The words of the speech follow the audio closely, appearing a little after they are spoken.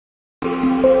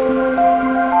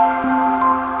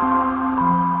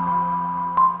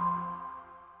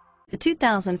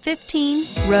2015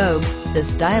 Rogue. The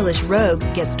stylish Rogue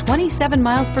gets 27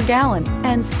 miles per gallon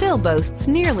and still boasts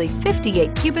nearly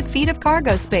 58 cubic feet of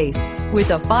cargo space. With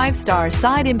a 5-star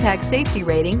side impact safety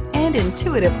rating and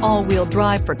intuitive all-wheel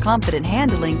drive for confident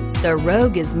handling, the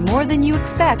Rogue is more than you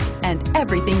expect and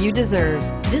everything you deserve.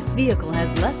 This vehicle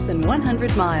has less than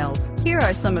 100 miles. Here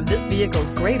are some of this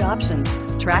vehicle's great options: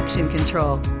 traction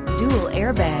control, dual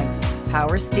airbags,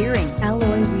 power steering,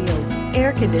 alloy wheels,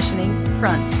 air conditioning,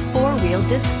 front, 4-wheel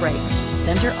disc brakes,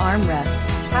 center armrest,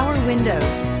 power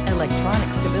windows,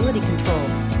 electronic stability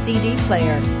control, CD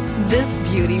player. This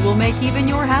beauty will make even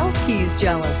your house keys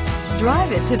jealous.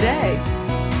 Drive it today.